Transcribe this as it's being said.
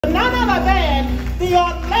None other than the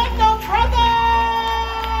Orlando Brothers.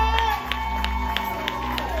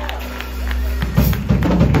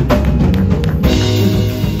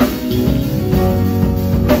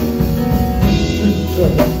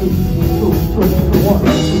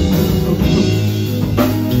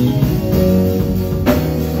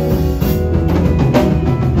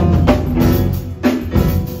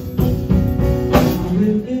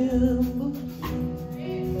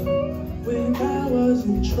 When I was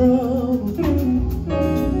in trouble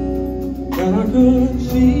and I couldn't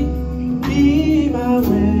see my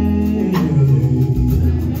way,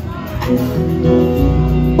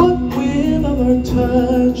 but when the Lord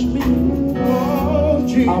touched me,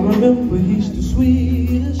 I remember He's the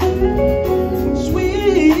sweetest,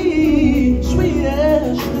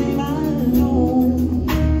 sweetest thing I know.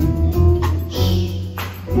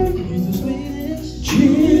 He's the sweetest.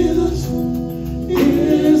 Jesus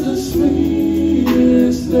is the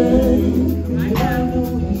sweetest thing. I know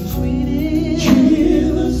He's the sweetest.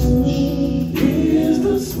 Jesus is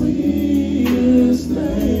the sweetest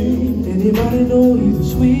thing. Anybody know He's the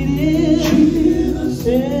sweetest? Jesus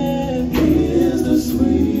is the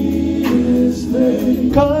sweetest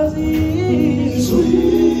thing. 'Cause He's the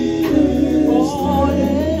sweetest. Oh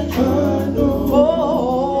yeah, I know.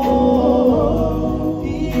 Oh,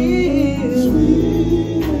 He's the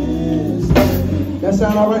sweetest thing. That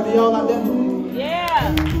sound all right to y'all out there?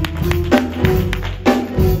 Yeah.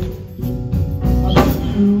 I've been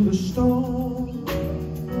through the storm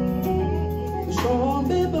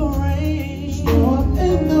in the rain,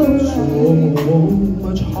 so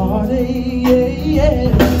much heartache, yeah,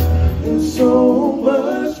 and so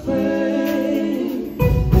much pain.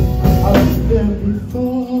 I've been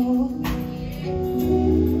before,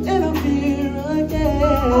 and I'm here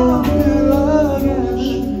again.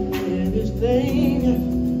 And this thing,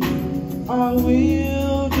 I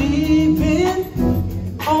will depend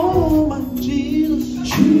on my Jesus.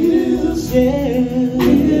 Jesus, yeah,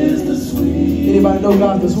 is the sweet. Anybody know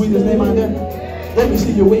God's the sweetest name out there? Let me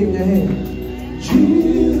see you wave your hand.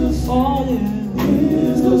 Jesus, oh yeah,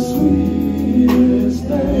 is the sweetest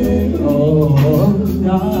thing. Oh,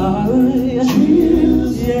 God,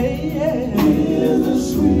 Jesus, yeah, is the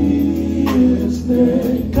sweetest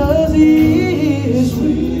thing. 'Cause He is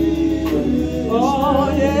sweet. Oh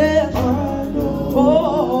yeah, I know.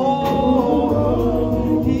 Oh,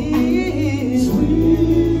 He's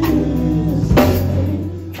sweetest thing.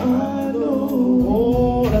 I know.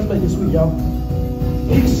 Oh, let's make it sweet, y'all.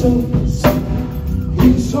 He's so sweet.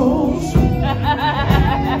 He's so sweet.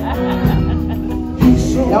 He's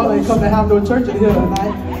so y'all ain't come to have no church in here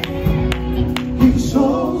tonight. He's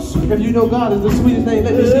so sweet. If you know God is the sweetest name,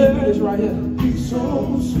 let me see you do this right here. He's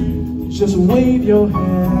so sweet. Just wave your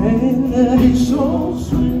hand. He's so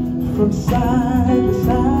sweet. From side to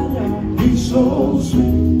side, y'all. He's so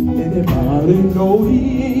sweet. Anybody know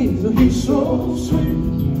He's so sweet.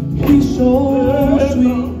 He's so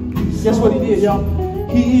sweet. Guess what He did, y'all?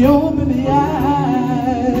 He opened the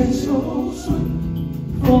eyes, so sweet,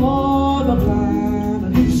 for the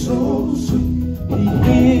blind. He's so sweet. He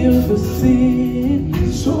healed the sick,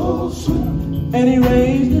 so sweet. And He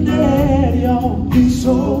raised the dead, y'all. He's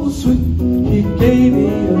so sweet. He gave me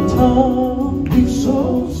a tongue. He's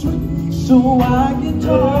so sweet. So I can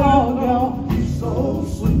talk, y'all. He's so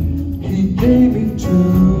sweet. He gave me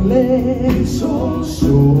 2 legs, so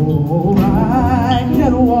I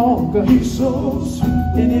can walk. He's so sweet.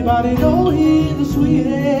 Anybody know He's the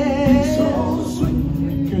sweetest? He's so sweet.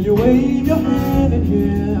 Can you wave your hand in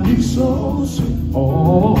here? He's so sweet.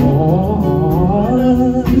 Oh,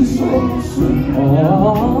 He's so sweet. Oh,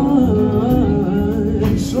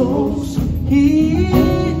 He's so sweet.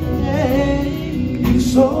 He's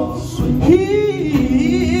so sweet.